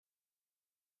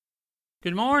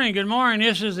Good morning, good morning.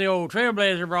 This is the old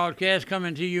Trailblazer broadcast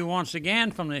coming to you once again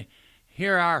from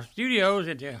our studios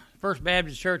at the First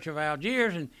Baptist Church of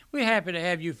Algiers, and we're happy to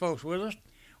have you folks with us.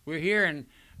 We're here, and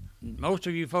most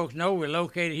of you folks know we're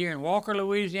located here in Walker,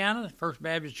 Louisiana, the First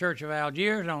Baptist Church of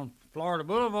Algiers on Florida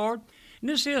Boulevard. And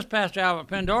this is Pastor Albert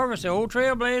Pendarvis, the old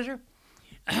Trailblazer.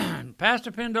 Pastor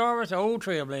Pendarvis, the old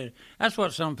Trailblazer. That's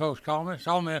what some folks call me.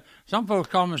 Some folks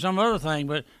call me some other thing,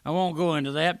 but I won't go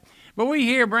into that. But we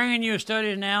here bringing you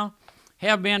studies now,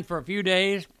 have been for a few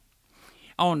days,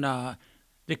 on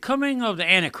the coming of the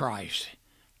Antichrist,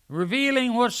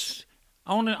 revealing what's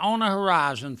on the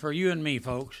horizon for you and me,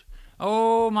 folks.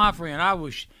 Oh, my friend, I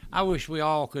wish we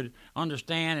all could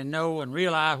understand and know and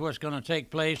realize what's going to take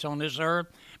place on this earth.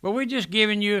 But we're just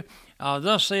giving you,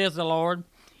 thus saith the Lord.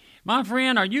 My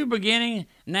friend, are you beginning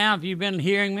now, if you've been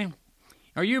hearing me,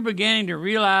 are you beginning to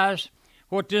realize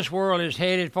what this world is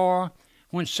headed for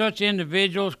when such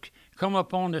individuals come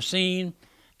upon the scene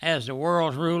as the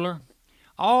world's ruler?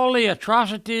 All the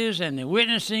atrocities and the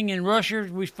witnessing in Russia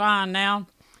we find now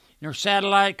in our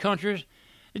satellite countries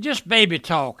is just baby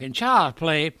talk and child's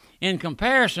play in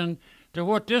comparison to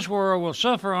what this world will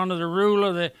suffer under the rule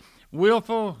of the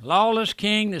willful, lawless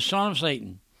king, the son of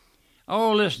Satan.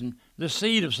 Oh, listen, the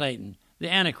seed of Satan, the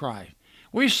Antichrist.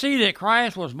 We see that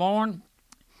Christ was born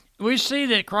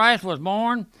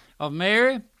of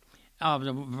Mary, of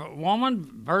the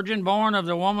woman, virgin born of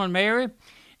the woman Mary,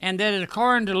 and that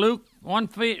according to Luke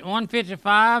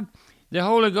 1:55, the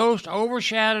Holy Ghost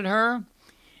overshadowed her,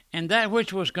 and that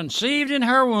which was conceived in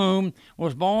her womb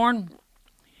was born,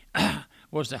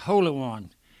 was the Holy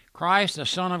One, Christ, the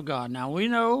Son of God. Now we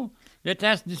know that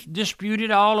that's disputed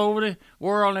all over the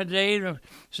world today,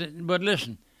 but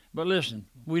listen,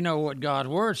 we know what God's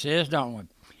Word says, don't we?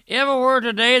 Everywhere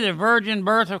today the virgin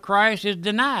birth of Christ is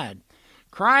denied.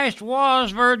 Christ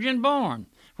was virgin born,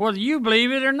 whether you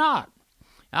believe it or not.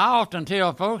 I often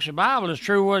tell folks the Bible is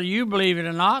true whether you believe it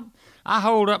or not. I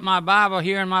hold up my Bible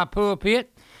here in my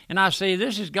pulpit, and I say,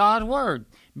 this is God's Word.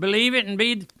 Believe it and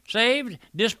be saved,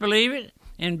 disbelieve it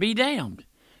and be damned.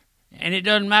 And it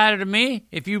doesn't matter to me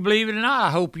if you believe it or not.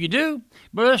 I hope you do.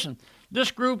 But listen,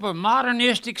 this group of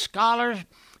modernistic scholars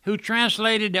who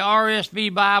translated the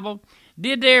RSV Bible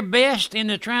did their best in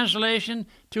the translation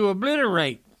to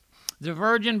obliterate the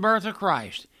virgin birth of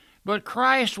Christ. But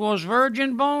Christ was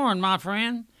virgin born, my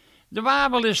friend. The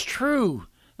Bible is true.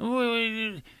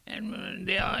 In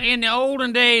the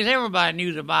olden days, everybody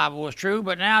knew the Bible was true,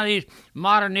 but now these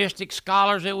modernistic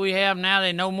scholars that we have now,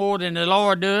 they know more than the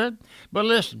Lord does. But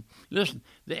listen,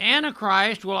 the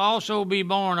Antichrist will also be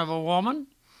born of a woman,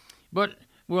 but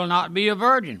will not be a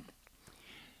virgin.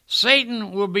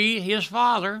 Satan will be his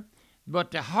father,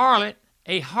 but a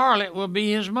harlot will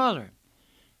be his mother.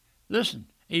 Listen,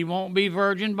 he won't be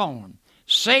virgin born.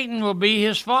 Satan will be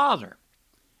his father,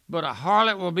 but a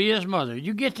harlot will be his mother.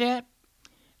 You get that?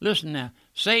 Listen now,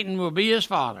 Satan will be his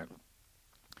father.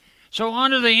 So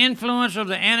under the influence of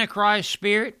the Antichrist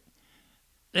spirit,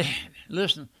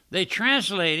 they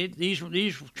translated,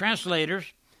 these translators,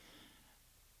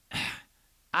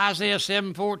 Isaiah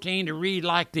 7:14 to read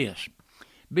like this.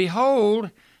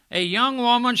 Behold, a young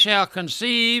woman shall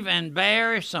conceive and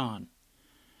bear a son.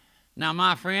 Now,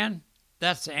 my friend,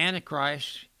 that's the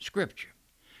Antichrist scripture.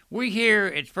 We here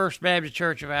at First Baptist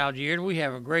Church of Algiers, we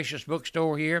have a gracious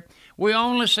bookstore here. We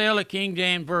only sell a King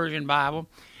James Version Bible,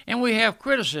 and we have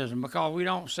criticism because we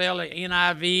don't sell the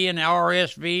NIV and the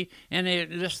RSV and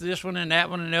this one and that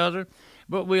one and the other.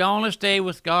 But we only stay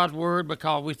with God's Word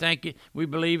because we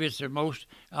believe it's the most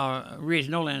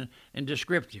original and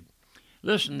descriptive.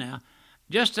 Listen now,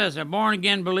 just as a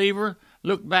born-again believer,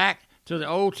 look back to the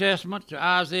Old Testament, to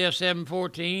Isaiah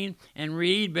 7:14, and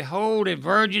read, Behold, a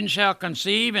virgin shall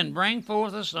conceive and bring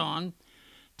forth a son,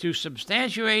 to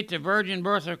substantiate the virgin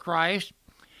birth of Christ.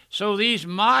 So these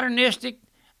modernistic,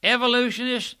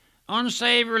 evolutionists,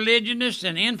 unsaved religionists,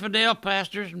 and infidel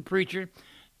pastors and preachers,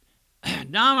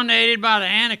 dominated by the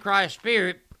Antichrist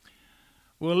spirit,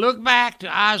 will look back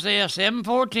to Isaiah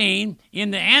 7:14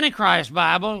 in the Antichrist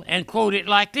Bible and quote it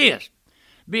like this.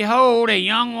 Behold, a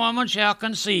young woman shall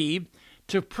conceive,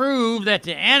 to prove that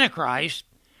the Antichrist,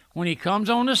 when he comes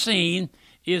on the scene,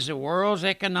 is the world's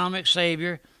economic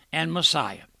savior and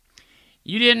Messiah.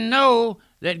 You didn't know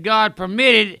that God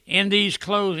permitted in these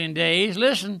closing days,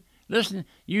 listen,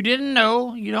 you don't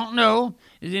know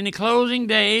that in the closing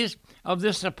days of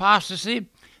this apostasy,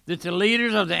 that the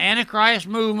leaders of the Antichrist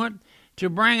movement to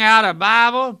bring out a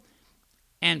Bible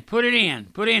and put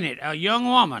in it, a young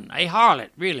woman, a harlot,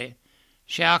 really,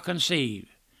 shall conceive.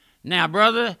 Now,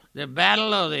 brother, the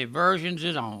battle of the virgins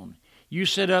is on. You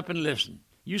sit up and listen.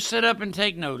 You sit up and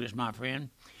take notice, my friend.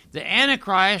 the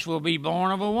Antichrist will be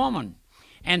born of a woman,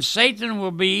 and Satan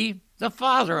will be the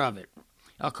father of it,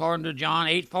 according to John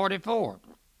 8:44.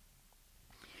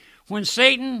 When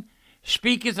Satan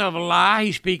speaketh of a lie,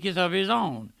 he speaketh of his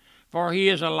own, for he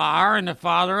is a liar and the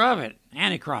father of it,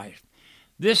 Antichrist.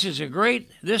 This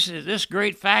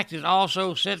great fact is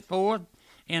also set forth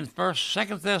in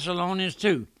 2 Thessalonians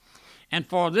 2. And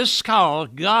for this cause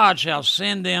God shall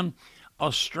send them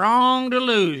a strong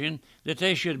delusion that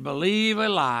they should believe a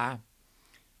lie,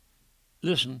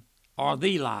 listen, or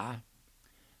the lie,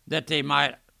 that they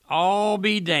might all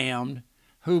be damned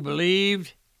who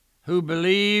believed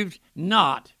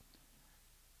not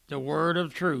the word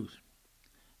of truth,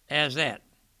 as that.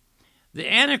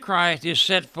 The Antichrist is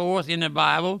set forth in the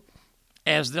Bible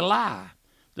as the lie.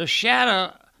 The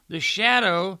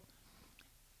shadow,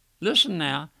 listen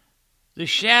now, the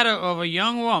shadow of a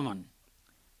young woman,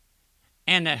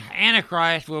 and the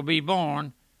Antichrist will be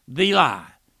born the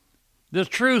lie. The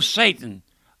true Satan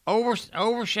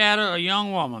overshadow a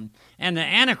young woman, and the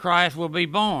Antichrist will be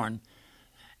born,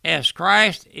 as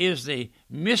Christ is the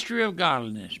mystery of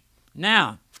godliness.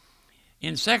 Now,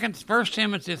 in 1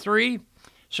 Timothy 3,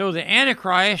 so the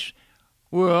Antichrist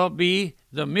will be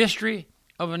the mystery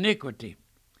of iniquity.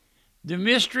 The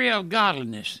mystery of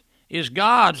godliness is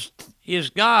God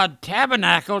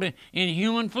tabernacled in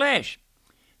human flesh.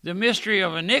 The mystery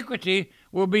of iniquity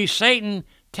will be Satan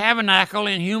tabernacled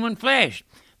in human flesh.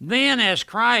 Then as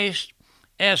Christ,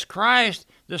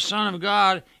 the Son of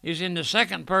God, is in the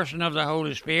second person of the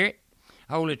Holy Spirit,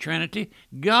 Holy Trinity,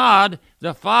 God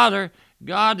the Father,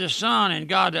 God the Son, and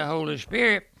God the Holy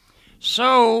Spirit,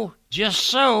 just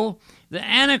so, the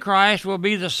Antichrist will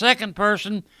be the second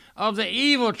person of the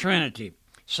evil Trinity,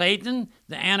 Satan,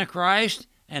 the Antichrist,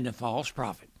 and the false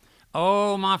prophet.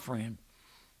 Oh, my friend,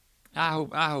 I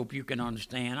hope you can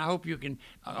understand. I hope you can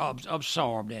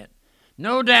absorb that.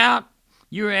 No doubt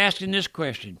you're asking this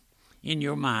question in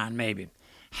your mind, maybe.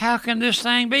 How can this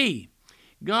thing be?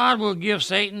 God will give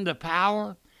Satan the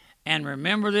power, and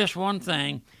remember this one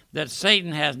thing, that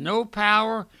Satan has no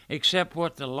power except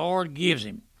what the Lord gives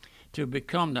him, to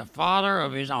become the father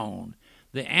of his own,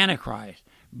 the Antichrist,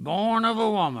 born of a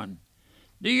woman.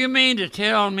 Do you mean to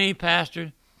tell me,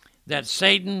 Pastor, that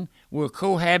Satan will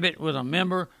cohabit with a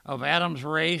member of Adam's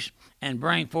race and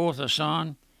bring forth a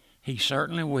son? He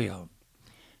certainly will.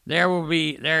 There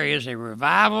is a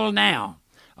revival now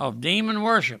of demon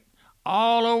worship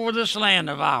all over this land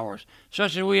of ours,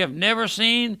 such as we have never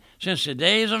seen since the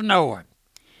days of Noah.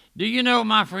 Do you know,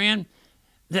 my friend,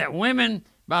 that women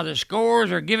by the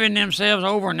scores are giving themselves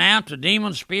over now to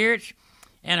demon spirits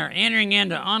and are entering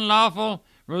into unlawful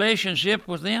relationship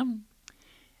with them?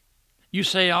 You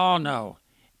say, oh no.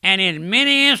 And in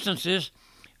many instances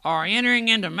are entering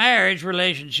into marriage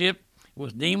relationship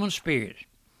with demon spirits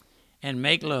and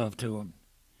make love to them.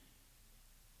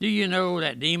 Do you know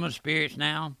that demon spirits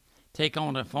now take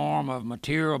on the form of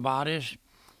material bodies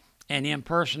and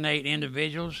impersonate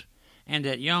individuals, and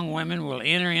that young women will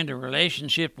enter into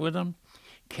relationship with them,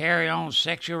 carry on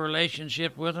sexual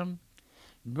relationship with them?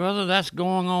 Brother, that's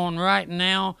going on right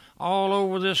now all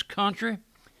over this country.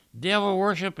 Devil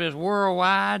worship is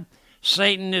worldwide.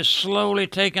 Satan is slowly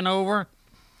taking over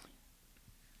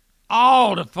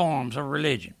all the forms of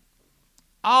religion.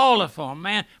 All the forms.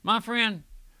 Man, my friend,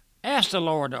 ask the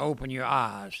Lord to open your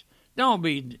eyes. Don't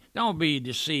be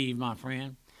deceived, my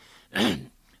friend.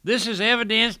 This is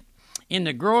evidenced in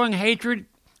the growing hatred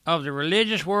of the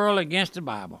religious world against the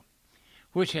Bible,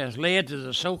 which has led to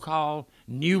the so-called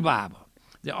New Bible,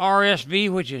 the RSV,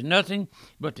 which is nothing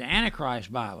but the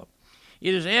Antichrist Bible.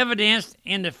 It is evidenced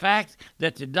in the fact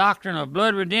that the doctrine of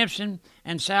blood redemption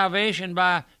and salvation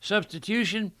by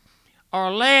substitution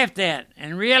are laughed at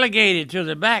and relegated to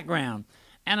the background,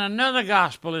 and another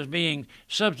gospel is being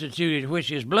substituted, which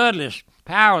is bloodless,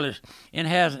 powerless, and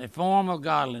has a form of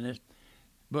godliness,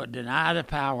 but deny the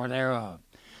power thereof.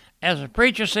 As a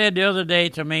preacher said the other day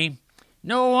to me,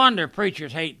 no wonder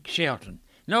preachers hate Shelton.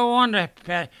 No wonder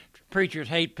preachers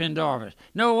hate Pendarvis.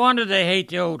 No wonder they hate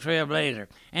the old Trailblazer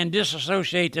and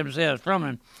disassociate themselves from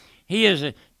him. He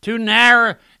is too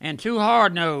narrow and too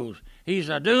hard-nosed. He's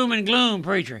a doom and gloom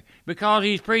preacher because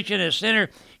he's preaching a sinner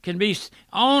can be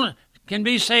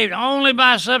saved only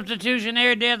by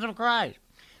substitutionary death of Christ,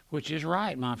 which is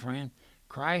right, my friend.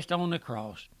 Christ on the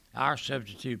cross, our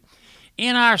substitute.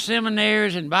 In our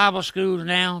seminaries and Bible schools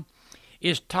now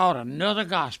is taught another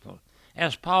gospel,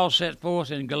 as Paul set forth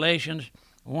in Galatians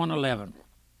 1:11.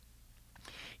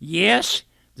 Yes,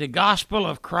 the gospel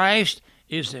of Christ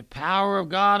is the power of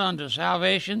God unto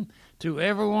salvation to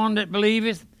everyone that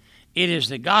believeth. It is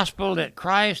the gospel that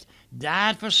Christ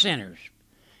died for sinners.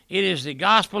 It is the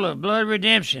gospel of blood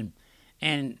redemption,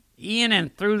 and in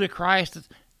and through the Christ,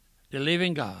 the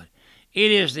living God. It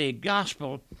is the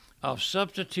gospel of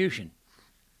substitution.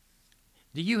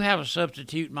 Do you have a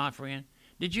substitute, my friend?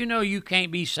 Did you know you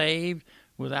can't be saved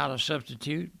without a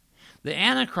substitute? The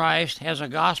Antichrist has a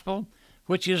gospel,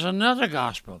 which is another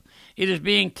gospel. It is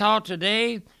being taught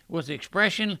today with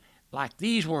expression like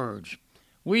these words.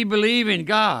 We believe in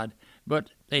God,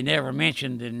 but they never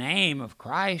mention the name of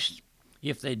Christ.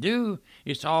 If they do,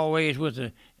 it's always with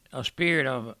a spirit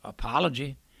of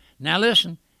apology. Now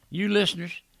listen, you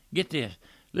listeners, get this.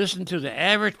 Listen to the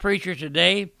average preacher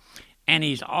today, and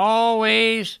he's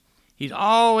always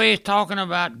talking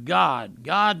about God.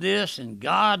 God this and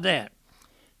God that.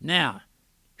 Now,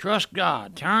 trust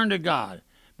God, turn to God,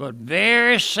 but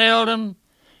very seldom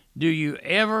do you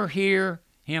ever hear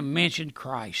him mention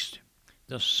Christ,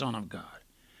 the Son of God.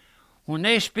 When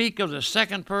they speak of the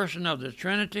second person of the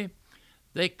Trinity,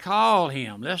 they call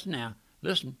him, listen now,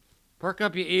 listen, perk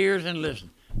up your ears and listen.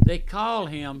 They call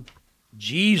him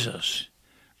Jesus.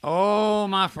 Oh,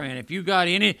 my friend, if you got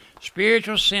any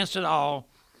spiritual sense at all,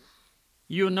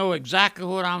 you'll know exactly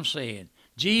what I'm saying.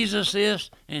 Jesus this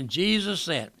and Jesus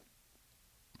that.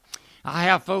 I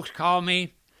have folks call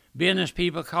me, business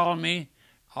people call me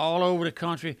all over the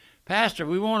country. Pastor,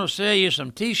 we want to sell you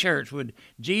some T-shirts with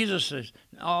Jesus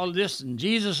all this and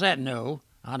Jesus that. No,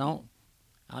 I don't.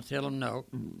 I tell them no.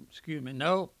 Excuse me,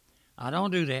 no, I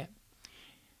don't do that.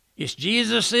 It's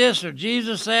Jesus this or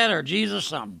Jesus that or Jesus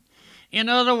something. In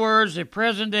other words, the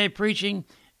present-day preaching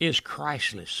is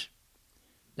Christless.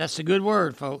 That's a good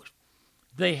word, folks.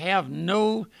 They have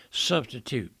no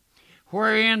substitute.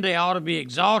 Wherein they ought to be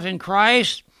exalting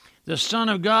Christ, the Son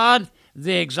of God,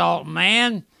 they exalt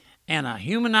man, and a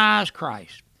humanized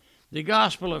Christ. The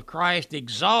gospel of Christ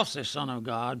exalts the Son of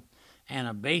God and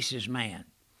abases man.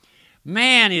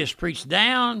 Man is preached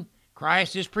down,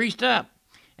 Christ is preached up,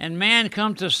 and man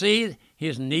comes to see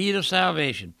his need of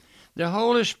salvation. The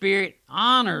Holy Spirit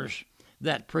honors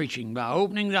that preaching by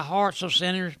opening the hearts of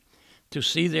sinners to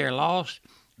see their lost,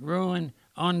 ruined,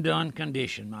 undone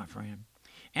condition, my friend,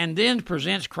 and then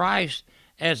presents Christ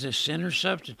as a sinner's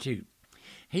substitute.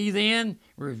 He then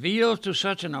reveals to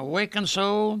such an awakened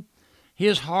soul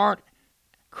his heart,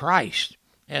 Christ,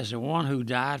 as the one who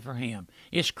died for him.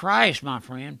 It's Christ, my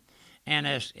friend, and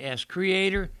as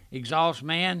Creator exalts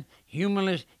man,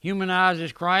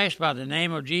 humanizes Christ by the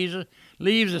name of Jesus,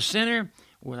 leaves the sinner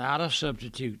without a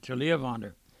substitute to live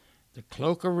under the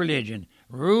cloak of religion,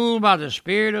 ruled by the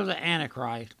spirit of the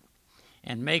Antichrist,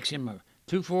 and makes him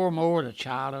more the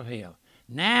child of hell.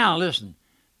 Now listen,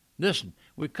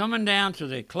 we're coming down to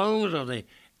the close of the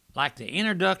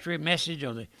introductory message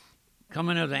of the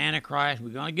coming of the Antichrist. We're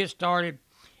going to get started,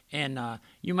 and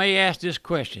you may ask this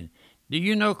question. Do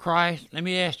you know Christ? Let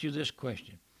me ask you this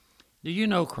question. Do you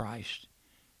know Christ?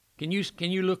 Can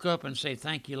you look up and say,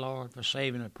 thank you, Lord, for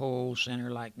saving a poor old sinner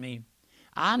like me?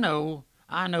 I know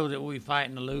that we're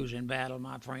fighting a losing battle,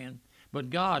 my friend, but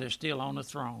God is still on the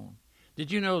throne.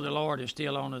 Did you know the Lord is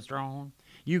still on the throne?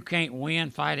 You can't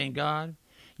win fighting God.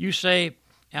 You say,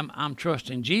 I'm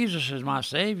trusting Jesus as my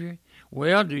Savior.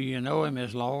 Well, do you know him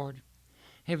as Lord?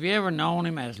 Have you ever known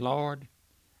him as Lord?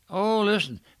 Oh,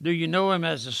 listen, do you know him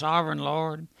as the sovereign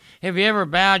Lord? Have you ever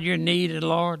bowed your knee to the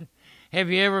Lord? Have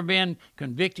you ever been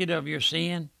convicted of your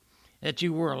sin, that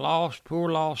you were a lost,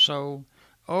 poor lost soul?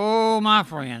 Oh, my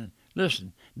friend,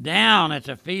 listen, down at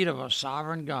the feet of a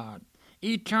sovereign God,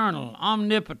 eternal,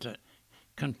 omnipotent,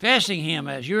 confessing him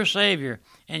as your Savior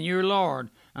and your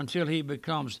Lord until he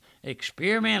becomes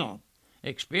experimentally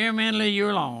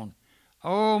your own.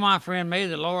 Oh, my friend, may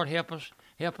the Lord help us.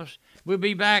 We'll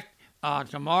be back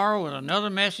tomorrow with another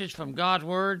message from God's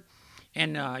Word.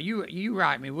 And you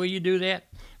write me. Will you do that?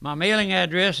 My mailing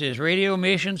address is Radio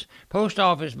Missions, Post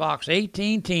Office Box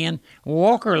 1810,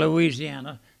 Walker,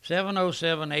 Louisiana,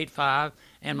 70785.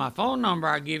 And my phone number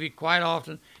I give you quite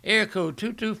often, area code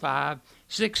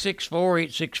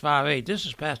 225-664-8658. This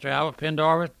is Pastor Albert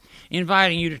Pendarvis,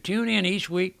 inviting you to tune in each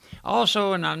week.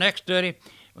 Also, in our next study,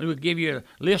 we will give you a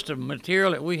list of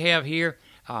material that we have here,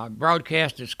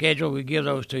 broadcasted schedule. We give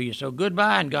those to you. So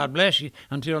goodbye and God bless you.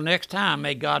 Until next time,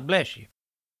 may God bless you.